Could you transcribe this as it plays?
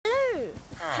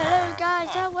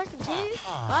guys, welcome to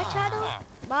my channel,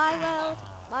 my world,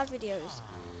 my videos.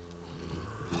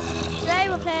 Today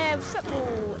we're playing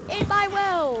football in my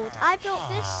world. I built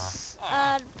this,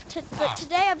 but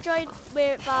today I'm joined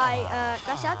by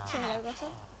Gassan. Say hello,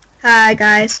 Gassan. Hi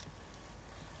guys.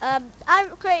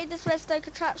 I've created this redstone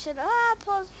contraption.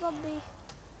 Pause zombie.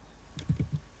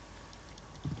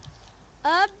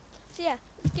 So yeah,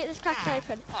 let's get this cracker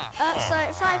open. So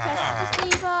if I press this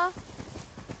lever,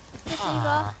 they're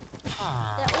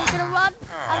all gonna run,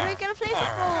 and we're gonna play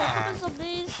football. Come on,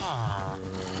 zombies.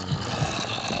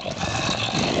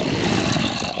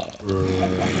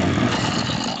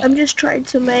 I'm just trying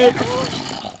to make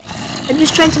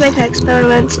an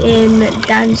experiment in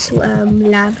Dan's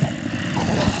lab.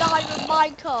 Diamond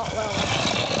minecart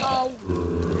world.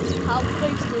 How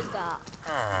boost is that?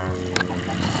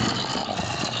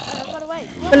 Run away.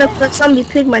 I'm gonna put zombie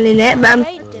pigman in it, but I'm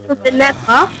gonna put the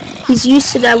nether. He's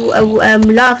used to the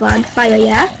lava and fire,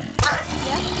 yeah?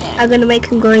 Yeah. I'm gonna make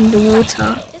him go in the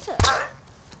water. Is it?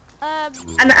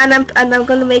 And I'm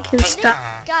gonna make him start.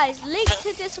 Guys, link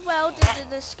to this world in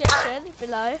the description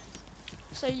below,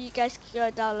 so you guys can go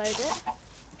download it.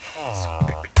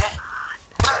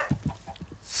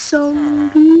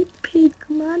 Zombie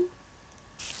pigman.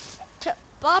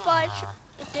 Bye bye.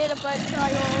 The dinner boat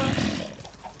Triorus.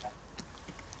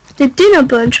 The dinner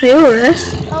bone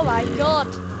Triorus. Oh my god.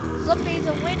 Zombies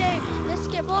are winning. Let's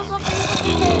get more zombies in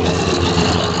here.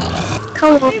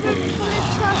 Come on. Even full of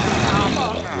trust and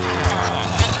armor.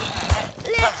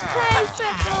 Let's play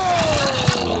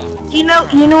football. You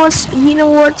know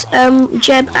what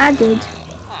Jeb added?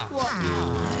 What?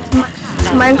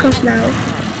 To Minecraft now.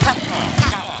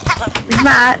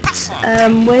 That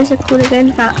what is it called again?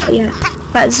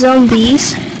 That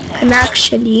zombies can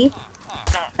actually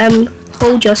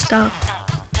hold your stuff.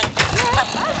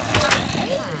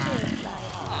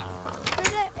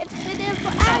 It's been here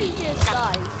for ages,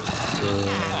 guys.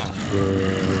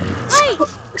 Wait!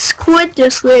 Squid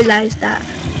just realized that.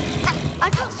 I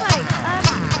can't say.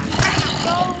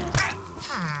 Gold,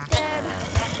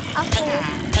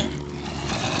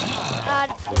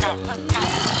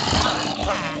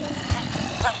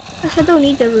 I don't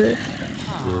need the roof.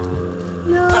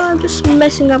 No, I'm just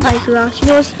messing up my grass. You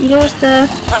know what's the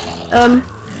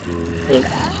thing? I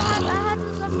had a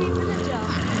zombie villager.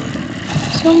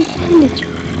 Zombie villager.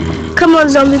 Come on,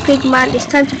 zombie pigman, it's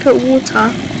time to put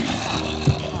water.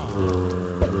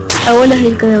 I wonder how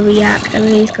he's gonna react. I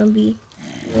mean, he's gonna be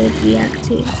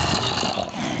reacting.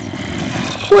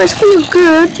 Well, it's gonna be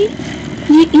good.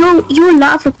 You're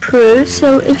lava proof,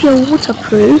 so if you're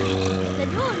waterproof,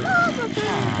 Then you're lava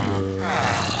proof.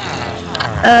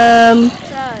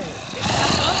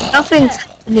 nothing's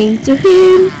happening to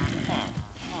him.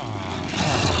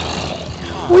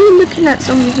 What are you looking at,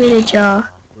 zombie villager?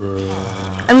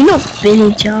 I mean, not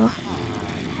villager.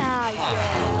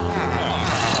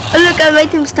 Oh look, I made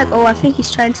him stuck. Oh, I think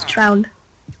he's trying to drown.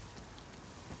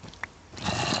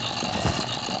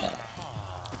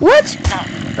 What?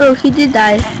 Oh, he did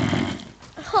die.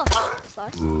 That's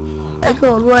nice. I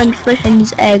got one fish in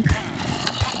his egg.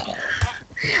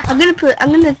 I'm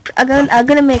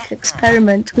gonna make an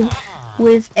experiment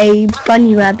with a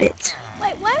bunny rabbit.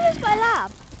 Wait, where is my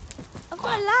lab? I've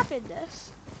got a lab in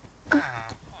this.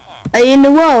 Are you in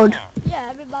the world? Yeah,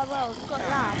 I'm in my world. I've got a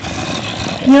lab.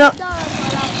 You know, No, my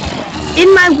lab.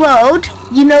 in my world,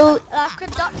 you know, I've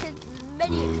conducted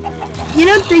many experiments. you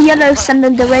know the yellow sand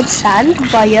and the red sand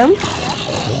biome?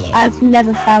 I've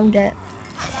never found it.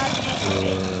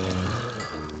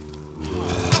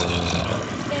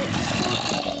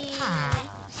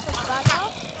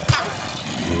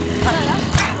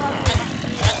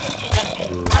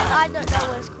 I don't know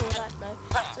what it's called, I know.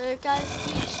 So guys,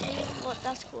 please leave what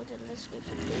that's called in the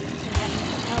description, please.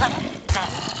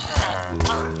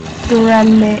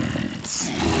 Granites.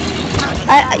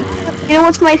 You know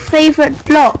what's my favorite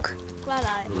block?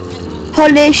 Granite.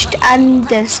 Polished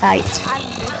andesite.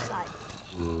 Andesite.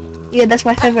 Yeah, that's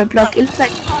my favorite block. It looks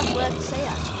like. Hard word to say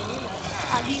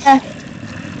actually,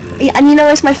 Yeah, and you know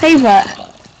what's my favorite?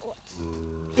 What?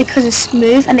 Because it's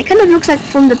smooth and it kind of looks like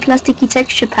from the plasticky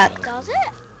texture pack. Does it?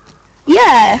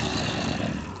 Yeah. It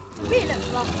really looks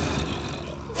rough.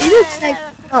 It looks like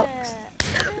blocks.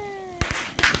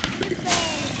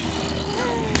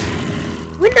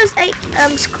 Windows 8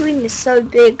 screen is so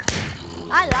big.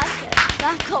 I like it.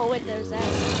 I've got Windows 8.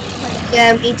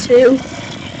 Yeah, me too.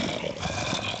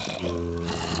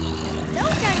 No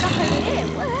one's going up over here.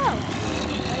 What the hell?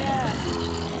 Oh,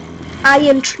 yeah.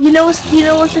 Iron. You know what's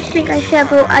the thing I say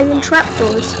about iron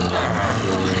trapdoors?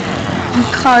 You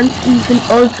can't even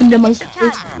open them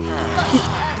until.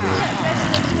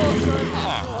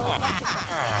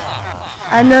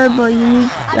 I know, but you need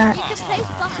And that. you can place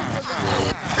buttons on the wall.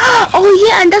 Oh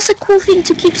yeah, and that's a cool thing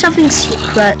to keep something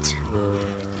secret. Just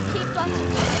keep buttons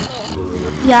on the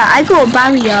floor. Yeah, I got a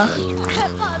barrier.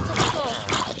 Put buttons on the floor.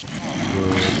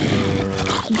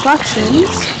 Buttons?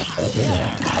 Put buttons. Put it on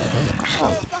the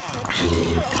floor.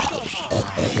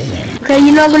 Okay,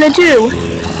 you know what I'm gonna do?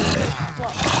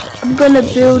 What? I'm gonna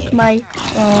build my,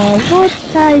 what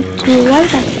did I do? Why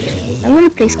did I? I'm gonna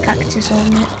place cactus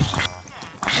on it.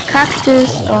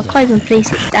 Cactus, oh I can't even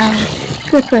place it down. I'm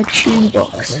gonna put a tune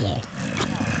box.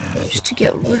 Just to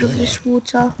get rid of this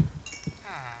water.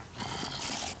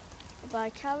 Buy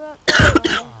carrot.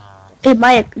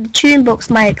 The tune box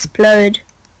might explode.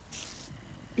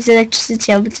 It's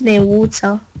electricity, I'm putting it in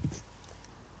water.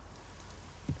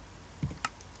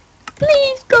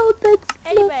 Please go back.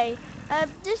 Anyway,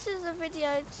 this is a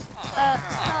video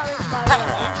starring my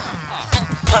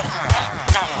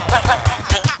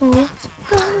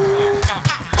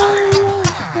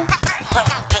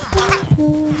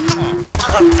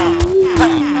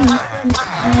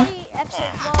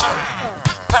episode 1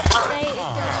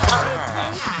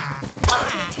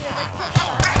 today is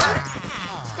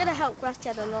it's gonna help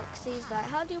Grastian a lot because he's like,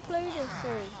 how do you play this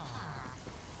thing?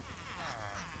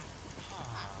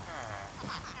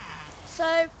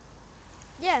 So,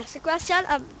 yeah, so Grastian,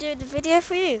 I'm doing the video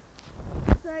for you.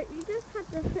 So, you just had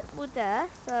the football there,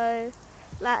 so,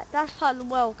 like, that's part of the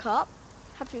World Cup.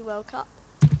 Happy World Cup.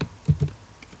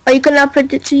 Are you gonna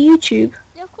upload it to YouTube?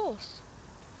 Yeah, of course.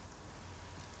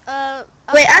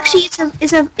 Wait, actually,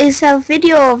 it's a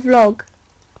video or vlog.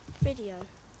 Video.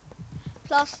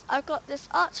 Plus, I've got this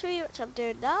archery which I'm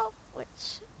doing now,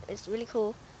 which is really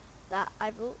cool, that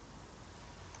I bought.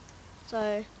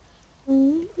 So,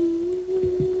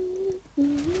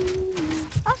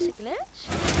 that's a glitch.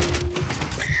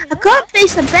 I can't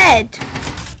place a bed.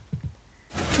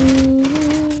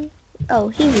 Oh,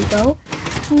 here we go.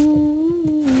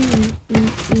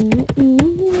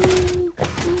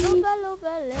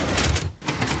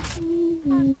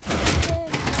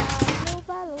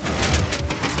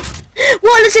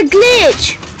 What is a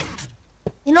glitch?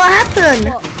 You know what happened?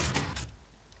 What?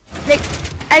 Like,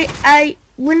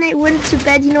 when I went to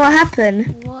bed, you know what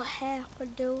happened? What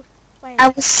happened, dude? Wait. I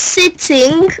was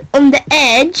sitting on the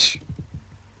edge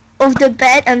of the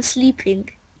bed and sleeping.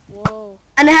 Whoa.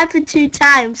 And it happened 2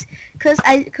 times, cause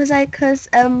you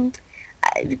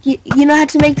know how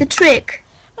to make the trick.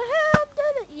 I'm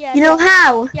doing it. Yeah. You know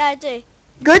how? Yeah, I do.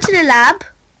 Go to the lab,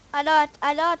 I know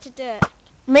how to do it.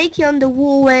 make it on the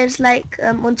wall where it's like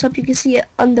on top you can see it,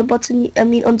 on the bottom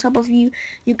on top of you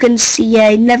can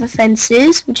see never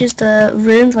fences, which is the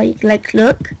room where you can like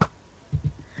look.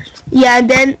 Yeah, and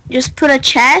then just put a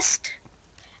chest,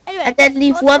 Anyway, and then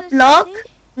leave one block,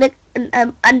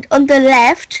 and on the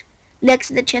left next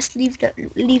to the chest leave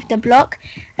the block,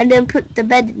 and then put the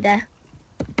bed in there.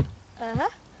 Uh-huh.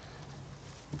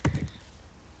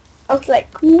 I was like,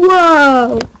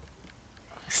 whoa!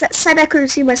 Sad I couldn't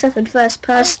see myself in first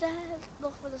person. There's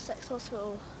Northfield Sex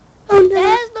Hospital. Oh no!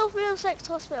 There's Northfield Sex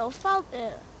Hospital. Found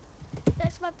it.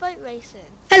 That's my boat racing.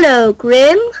 Hello,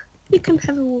 Grim. You can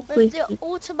have a walk With with the me.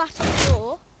 automatic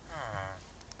door.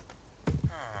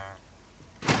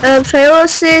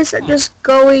 Priorities are just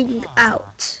going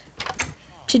out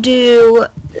to do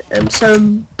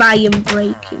some biome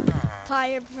breaking.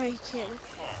 Fire breaking.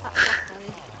 That's not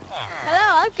funny.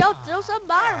 Hello, I'm going to do some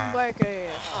fire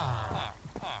breaking.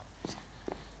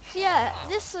 So yeah,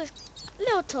 this is a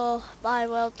little tour by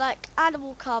world, like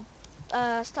Animal Cub.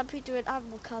 Stampede doing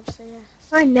Animal Cub, so yeah.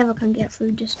 I never can get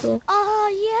through this door.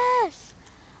 Oh yes!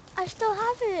 I still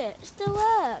have it. It still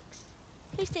works.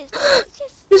 Please do.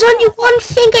 There's only one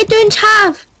thing I don't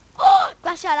have. Oh,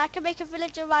 that's right. I can make a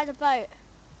villager ride a boat.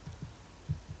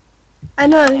 I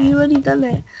know you already done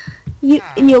it. You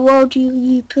in your world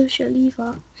you push a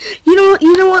lever. You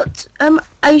know what?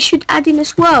 I should add in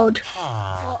this world.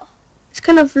 What? It's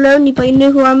kind of lonely, but you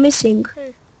know who I'm missing?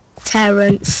 Who?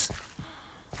 Terrence.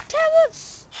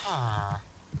 Terrence!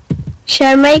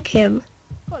 Shall I make him?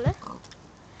 Call it.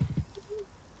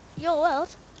 Your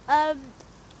world. Are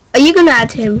you gonna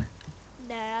add him?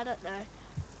 No, I don't know.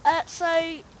 So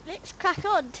let's crack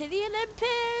on to the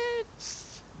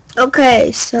Olympics.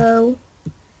 Okay, so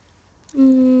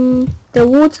the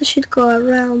water should go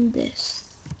around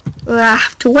this. I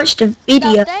have to watch the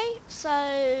video. Update.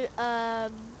 So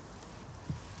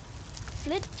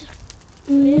Flint.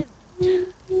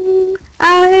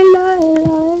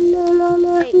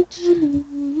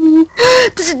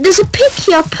 There's a pig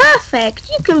here. Perfect.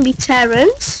 You can be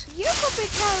Terrence. You probably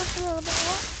Terrence a little bit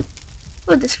more.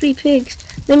 Oh, there's 3 pigs.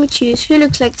 Let me choose. Who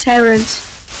looks like Terrence?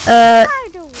 I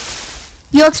do.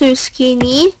 You're too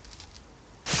skinny.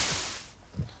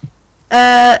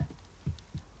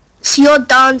 So you're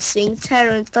dancing.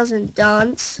 Terrence doesn't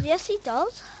dance. Yes, he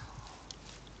does.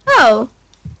 Oh.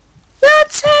 No,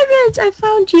 Terrence, I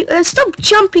found you. Stop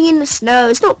jumping in the snow.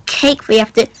 It's not cake we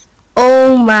have to...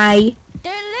 Oh my. The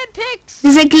Olympics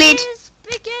There's a glitch. is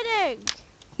beginning.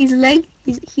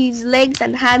 His legs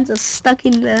and hands are stuck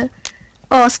in the...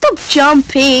 Oh, stop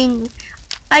jumping.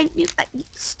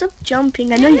 Stop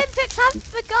jumping. I The know Olympics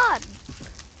have begun.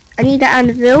 I need an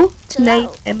anvil to So name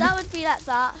him. that would be like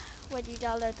that when you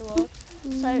download the world.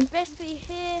 So basically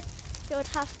here, you would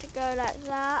have to go like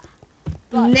that.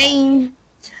 But Name.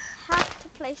 have to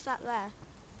place that there.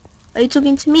 Are you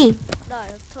talking to me? No,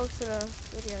 talk to the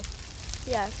video.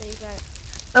 Yeah, there you go.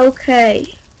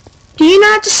 Okay. Do you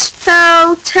know how to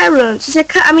spell Terrence? Is it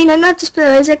I know how to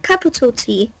spell. Is it capital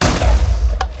T? So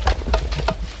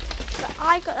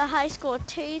I got a high score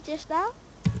 2 just now.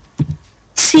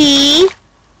 T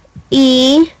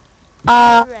E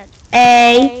R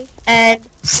A N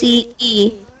C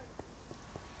E.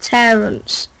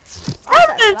 Terrence.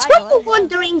 Terrence, what are you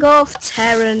wandering off,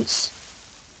 Terrence?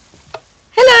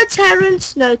 Hello,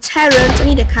 Terrence. No, Terrence. I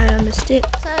need a carrot on the stick.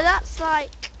 So that's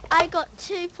like, I got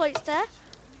 2 points there.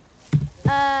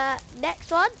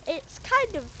 Next one, it's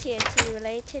kind of TNT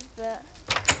related, but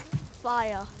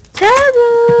fire.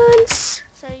 Terrence.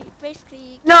 So basically,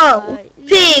 you get No, a bow.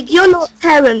 pig. You're not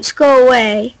Terrence. Go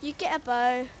away. You get a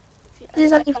bow.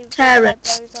 This is only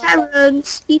Terrence.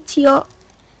 Terrence, eat your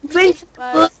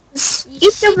vegetables.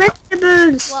 Eat the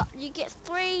vegetables. Well, you get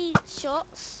 3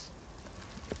 shots.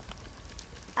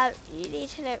 You need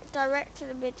to look direct to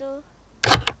the middle.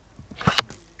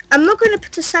 I'm not going to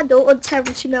put a saddle on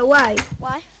Terrence. You know why?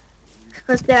 Why?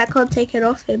 Because then I can't take it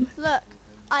off him. Look,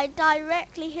 I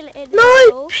directly hit it in the No,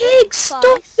 middle. pig, stop.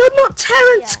 Twice. You're not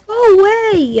Terrence. Yeah. Go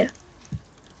away.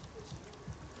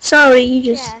 Sorry, you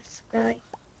just Yes. died.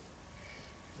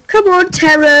 Come on,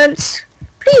 Terrence.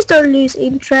 Please don't lose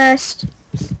interest.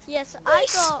 Yes, I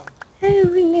got.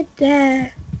 Having it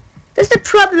there. That's the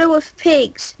problem with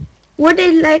pigs. When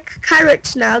they like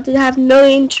carrots now, they have no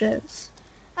interest.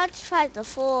 I tried the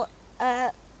 4.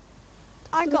 I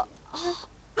got. Oh,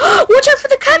 Watch out for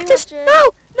the cactus!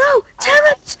 300. No,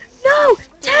 Terrence! No,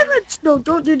 Terrence! No,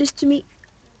 don't do this to me.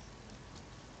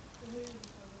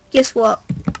 Guess what?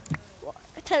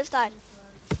 Terrence died.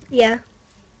 Yeah.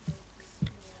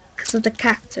 Because of the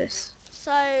cactus.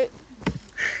 So.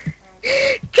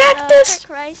 Cactus!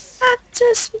 Quick race.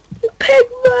 Cactus! Pig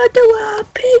murderer!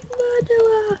 Pig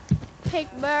murderer! Pig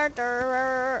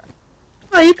murderer.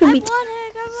 Oh, you can I'm be...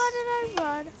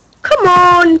 running. Come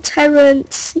on,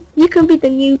 Terrence. You can be the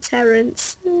new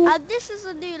Terrence. And this is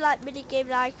a new mini game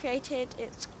that I created.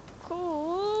 It's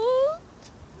called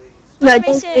No,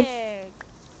 Racing.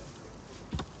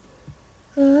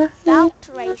 Bout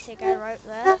Racing, I wrote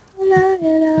there. Do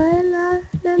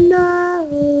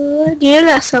you know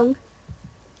that song?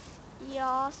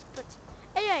 Yes, but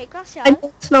anyway, Gracian. I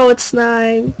don't know its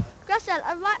name. Gracian,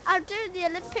 I'm doing the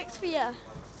Olympics for you.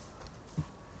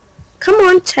 Come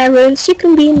on, Terrence. You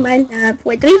can be in my lab.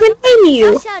 Wait, don't even name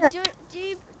you. Gracian,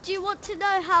 do you want to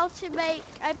know how to make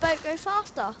a boat go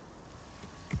faster?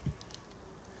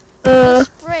 You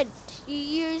sprint. You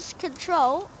use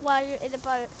control while you're in a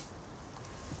boat.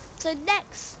 So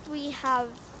next we have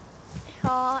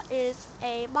is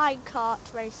a minecart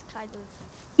race kind of.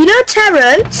 You know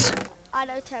Terrence? I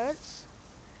know Terrence.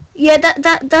 Yeah,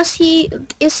 does he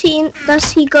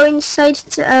go inside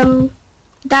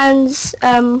Dan's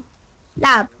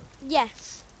lab?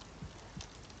 Yes.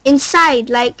 Inside,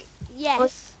 like.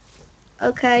 Yes.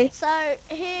 Okay. So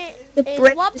here The is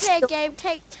brick one is player still- game,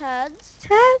 take turns,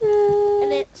 and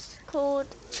Terrence. it's called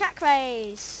track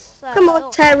race. So Come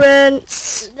on,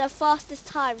 Terrence. the fastest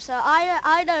time. So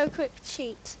I know a quick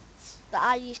cheat that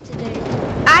I used to do.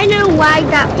 I know why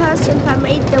that person that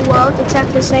made the world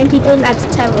exactly the same people as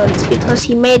Terrence, because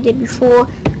he made it before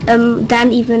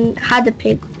Dan even had a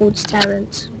pig called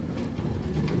Terrence.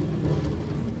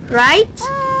 Right?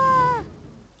 Ah!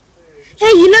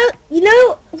 Hey,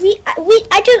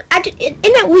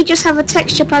 we just have a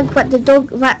texture pack, but the dog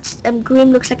that's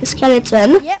green looks like a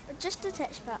skeleton. Yep, just a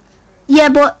text pack. Yeah,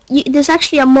 but there's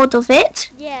actually a mod of it.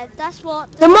 Yeah, that's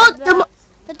what The mod,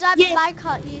 the diamond yeah.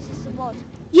 minecart uses the mod.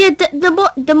 Yeah,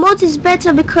 the mod is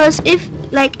better because if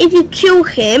you kill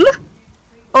him,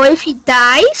 or if he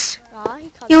dies, Ah, he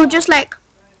can't. he'll die. just like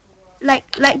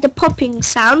the popping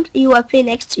sound. You appear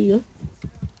next to you.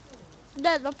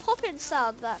 No, the popping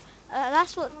sound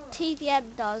that's what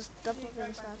TVM does. The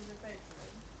popping sound.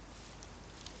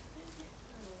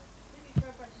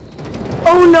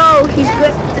 Oh no, he's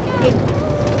going to the pig.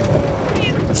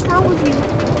 What's wrong with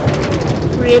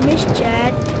you? Brimish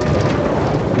Jed.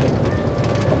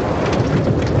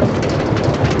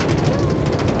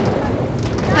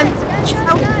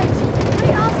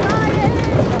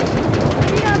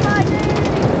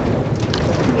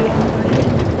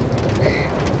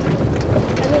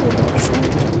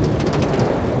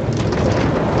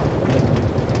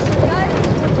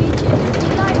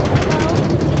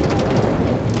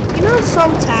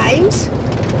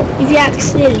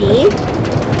 silly.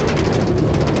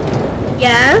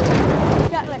 Yeah.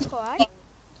 Jack, let's go, right?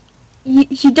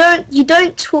 You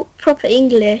don't talk proper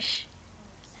English.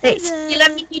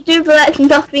 You do like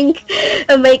nothing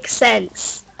makes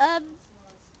sense.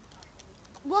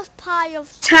 What's pi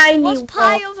of Tiny what's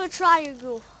pi world. of a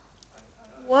triangle?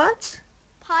 What?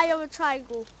 Pi of a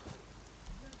triangle.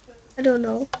 I don't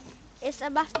know. It's a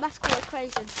mathematical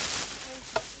equation.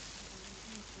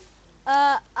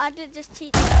 I did just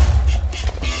teach you.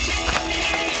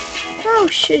 Oh,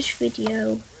 shush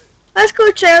video. Let's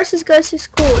go. Travis goes to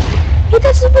school. He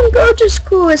doesn't even go to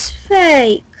school. It's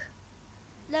fake.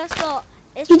 No, it's not.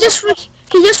 It's He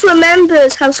just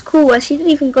remembers how school was. He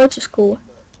didn't even go to school.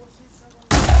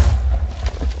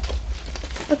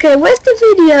 Okay, where's the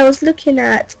video I was looking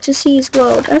at to see his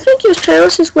world? I think it was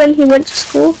Travis's when he went to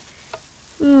school.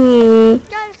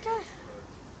 Guys, go.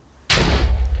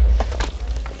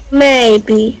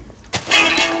 Maybe.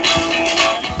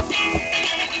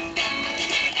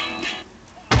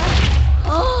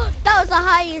 Oh, that was the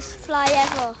highest fly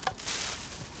ever.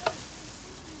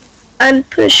 And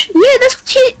push. Yeah, that's what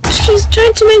she's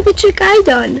trying to make the trick I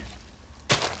done.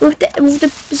 With the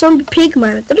zombie pig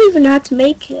man. I don't even know how to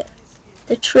make it.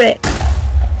 The trick.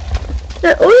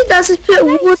 So all he does is put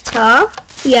water,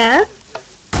 yeah,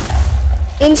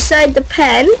 inside the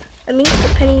pen. I mean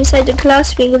the pen inside the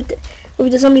glass thing with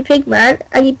the zombie pig man,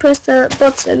 and he pressed the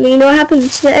button. And you know what happened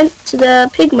to the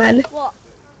pig man? What?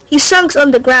 He sunk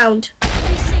on the ground.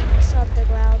 He sinks on the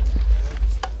ground.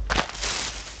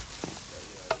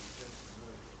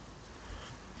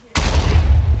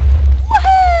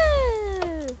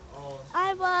 Woohoo!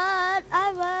 I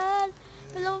won!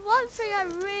 But the one thing I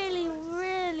really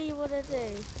want to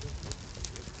do.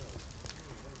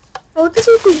 Oh, it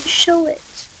doesn't even show it.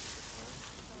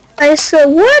 I said,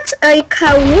 what? I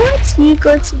can't what? You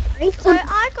go to my So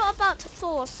I got about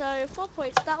 4, so 4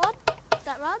 points. That one?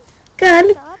 That run?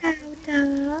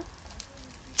 gunpowder.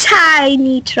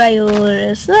 Tiny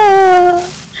Triorus. Oh,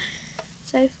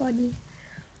 so funny.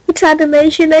 It's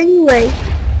animation anyway.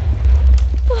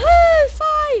 Woohoo!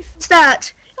 5! What's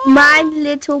that? My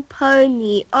Little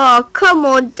Pony. Oh, come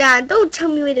on, Dan. Don't tell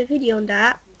me with a video on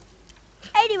that.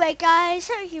 Anyway, guys,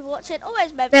 thank you for watching.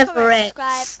 Always remember to Never comment,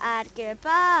 ends. subscribe, and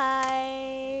goodbye.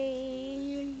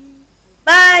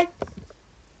 Bye.